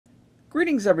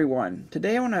Greetings everyone.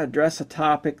 Today I want to address a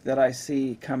topic that I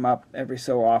see come up every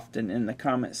so often in the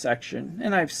comment section,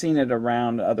 and I've seen it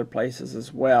around other places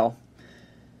as well.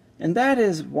 And that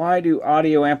is, why do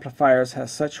audio amplifiers have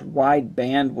such wide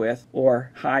bandwidth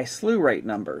or high slew rate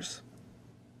numbers?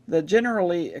 The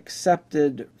generally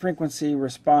accepted frequency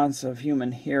response of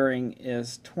human hearing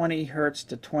is 20 Hz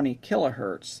to 20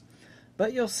 kHz,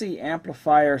 but you'll see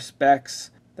amplifier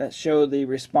specs that show the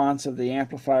response of the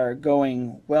amplifier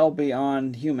going well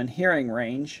beyond human hearing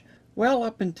range, well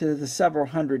up into the several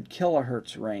hundred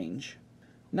kilohertz range.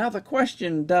 Now the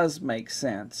question does make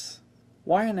sense.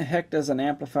 Why in the heck does an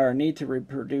amplifier need to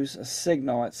reproduce a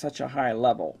signal at such a high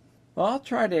level? Well, I'll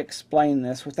try to explain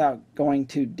this without going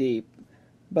too deep,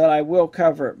 but I will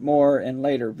cover it more in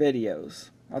later videos.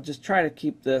 I'll just try to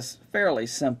keep this fairly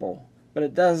simple, but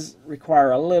it does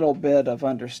require a little bit of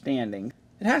understanding.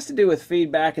 It has to do with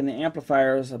feedback in the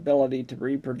amplifier's ability to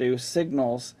reproduce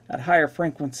signals at higher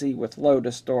frequency with low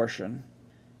distortion.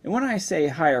 And when I say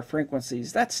higher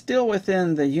frequencies, that's still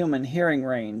within the human hearing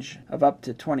range of up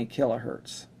to 20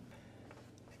 kilohertz.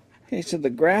 Okay, so the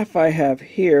graph I have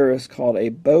here is called a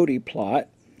Bode plot.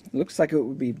 It looks like it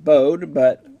would be Bode,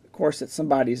 but of course it's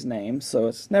somebody's name, so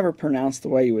it's never pronounced the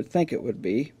way you would think it would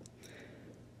be.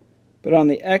 But on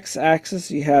the x-axis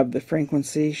you have the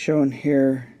frequency shown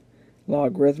here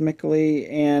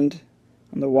logarithmically, and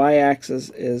on the y-axis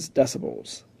is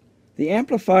decibels. The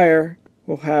amplifier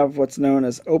will have what's known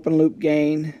as open loop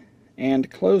gain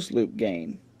and closed loop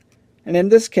gain. And in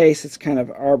this case it's kind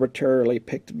of arbitrarily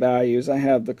picked values. I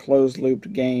have the closed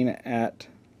loop gain at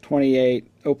 28,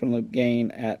 open loop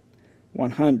gain at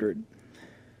 100.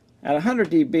 At 100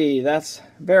 dB, that's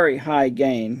very high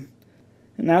gain.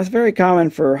 And now it's very common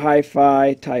for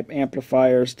hi-fi type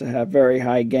amplifiers to have very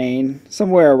high gain,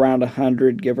 somewhere around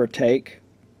 100 give or take.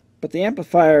 But the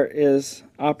amplifier is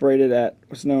operated at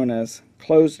what's known as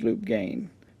closed loop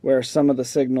gain, where some of the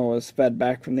signal is fed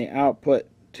back from the output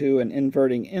to an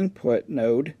inverting input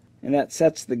node, and that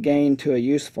sets the gain to a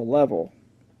useful level.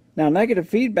 Now, negative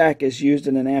feedback is used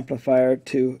in an amplifier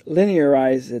to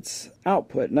linearize its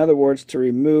output, in other words, to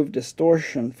remove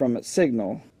distortion from its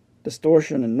signal.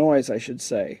 Distortion and noise, I should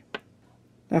say.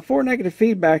 Now, for negative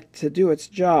feedback to do its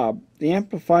job, the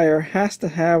amplifier has to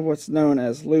have what's known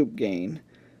as loop gain,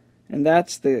 and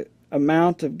that's the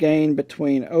amount of gain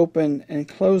between open and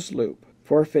closed loop.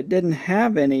 For if it didn't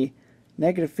have any,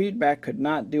 negative feedback could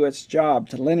not do its job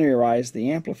to linearize the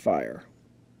amplifier.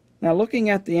 Now, looking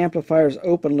at the amplifier's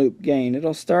open loop gain,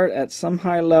 it'll start at some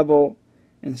high level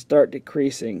and start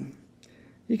decreasing.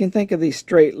 You can think of these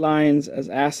straight lines as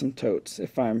asymptotes.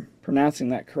 If I'm pronouncing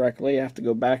that correctly, I have to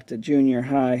go back to junior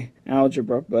high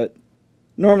algebra, but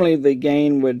normally the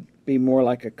gain would be more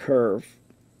like a curve.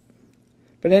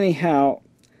 But anyhow,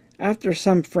 after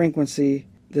some frequency,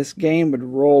 this gain would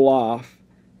roll off,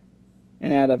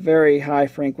 and at a very high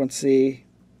frequency,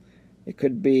 it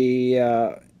could be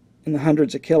in the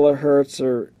hundreds of kilohertz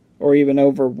or even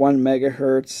over 1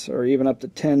 megahertz or even up to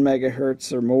 10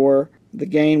 megahertz or more, the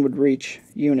gain would reach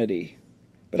unity.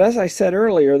 But as I said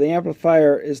earlier, the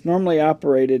amplifier is normally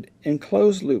operated in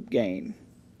closed loop gain.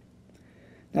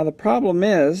 Now the problem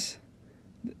is,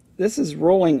 this is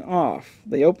rolling off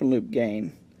the open loop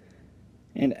gain.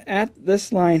 And at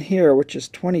this line here, which is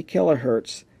 20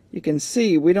 kilohertz, you can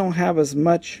see we don't have as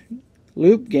much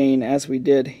loop gain as we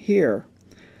did here.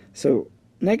 So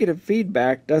negative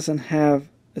feedback doesn't have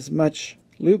as much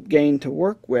loop gain to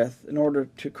work with in order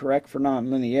to correct for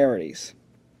nonlinearities.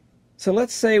 So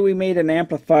let's say we made an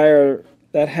amplifier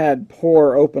that had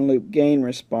poor open loop gain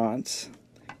response.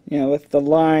 You know, if the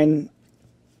line,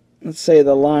 let's say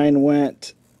the line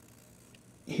went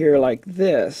here like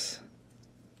this.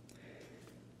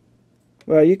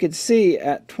 Well, you could see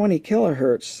at 20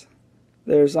 kilohertz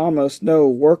there's almost no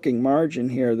working margin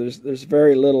here. There's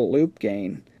very little loop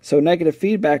gain. So negative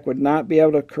feedback would not be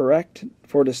able to correct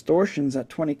for distortions at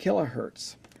 20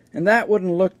 kilohertz. And that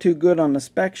wouldn't look too good on the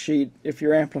spec sheet if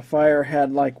your amplifier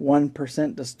had like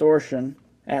 1% distortion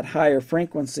at higher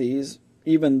frequencies,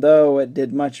 even though it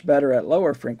did much better at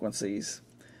lower frequencies.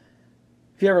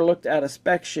 If you ever looked at a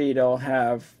spec sheet, it'll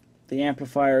have the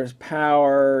amplifier's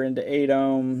power into 8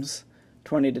 ohms,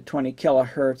 20 to 20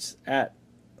 kilohertz at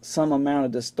some amount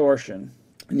of distortion.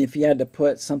 And if you had to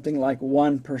put something like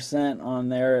 1% on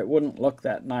there, it wouldn't look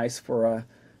that nice for a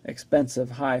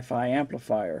expensive hi-fi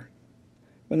amplifier.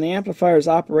 When the amplifier is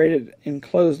operated in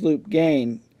closed loop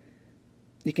gain,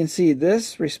 you can see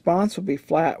this response will be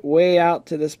flat way out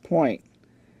to this point.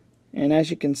 And as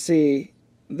you can see,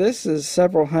 this is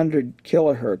several hundred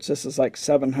kilohertz. This is like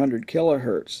 700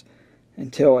 kilohertz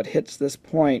until it hits this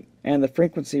point, and the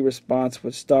frequency response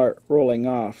would start rolling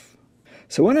off.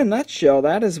 So in a nutshell,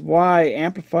 that is why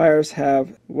amplifiers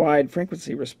have wide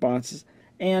frequency responses,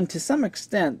 and to some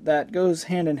extent that goes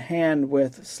hand in hand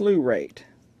with slew rate.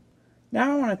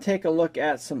 Now I want to take a look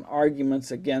at some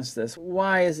arguments against this.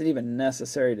 Why is it even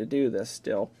necessary to do this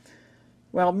still?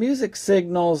 Well, music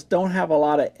signals don't have a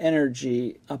lot of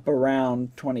energy up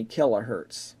around 20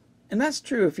 kilohertz. And that's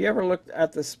true. If you ever looked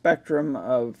at the spectrum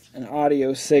of an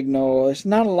audio signal, there's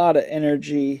not a lot of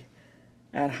energy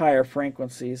at higher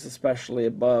frequencies, especially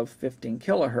above 15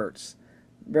 kilohertz.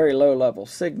 Very low level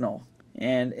signal.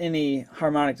 And any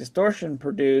harmonic distortion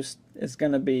produced is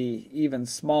going to be even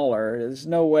smaller. There's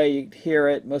no way you'd hear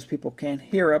it. Most people can't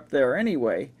hear up there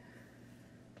anyway.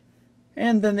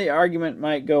 And then the argument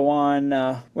might go on,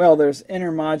 well, there's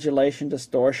intermodulation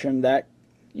distortion that,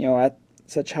 at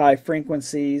such high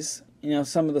frequencies,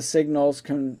 some of the signals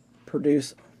can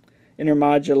produce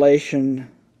intermodulation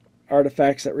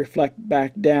artifacts that reflect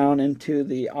back down into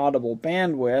the audible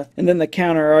bandwidth. And then the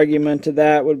counter argument to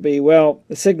that would be, well,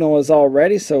 the signal is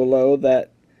already so low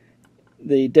that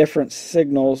the different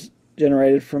signals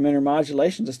generated from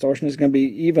intermodulation distortion is going to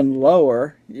be even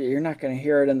lower. You're not going to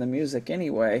hear it in the music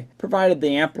anyway, provided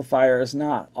the amplifier is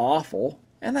not awful.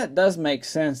 And that does make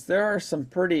sense. There are some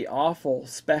pretty awful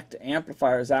spec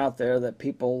amplifiers out there that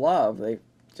people love. They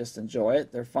just enjoy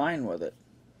it. They're fine with it.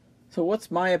 So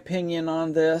what's my opinion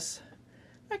on this?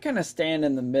 I kind of stand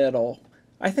in the middle.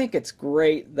 I think it's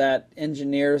great that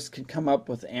engineers can come up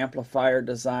with amplifier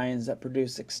designs that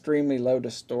produce extremely low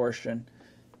distortion.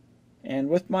 And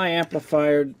with my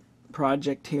amplifier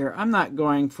project here, I'm not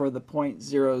going for the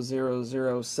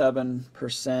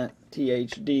 0.0007%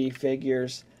 THD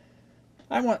figures.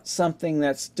 I want something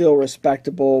that's still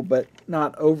respectable but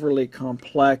not overly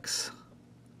complex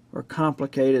or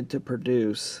complicated to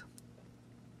produce.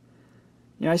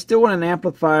 I still want an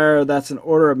amplifier that's an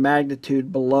order of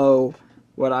magnitude below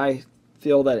what I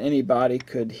feel that anybody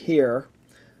could hear.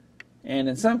 And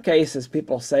in some cases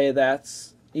people say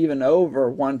that's even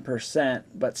over 1%,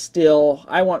 but still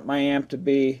I want my amp to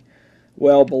be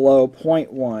well below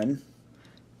 0.1.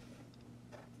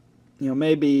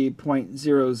 Maybe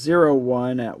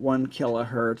 0.001 at 1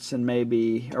 kilohertz and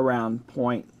maybe around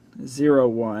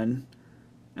 0.01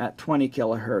 at 20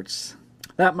 kilohertz.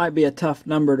 That might be a tough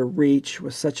number to reach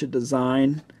with such a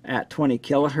design at 20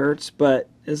 kilohertz, but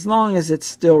as long as it's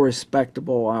still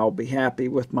respectable, I'll be happy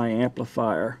with my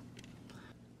amplifier.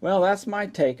 Well, that's my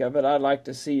take of it. I'd like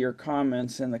to see your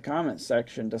comments in the comment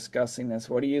section discussing this.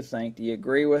 What do you think? Do you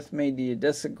agree with me? Do you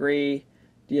disagree?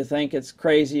 Do you think it's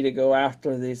crazy to go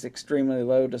after these extremely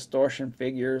low distortion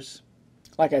figures?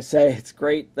 Like I say, it's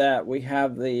great that we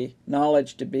have the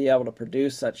knowledge to be able to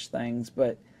produce such things,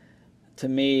 but to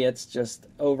me it's just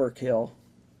overkill.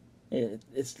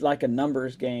 It's like a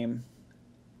numbers game.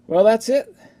 Well, that's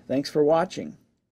it. Thanks for watching.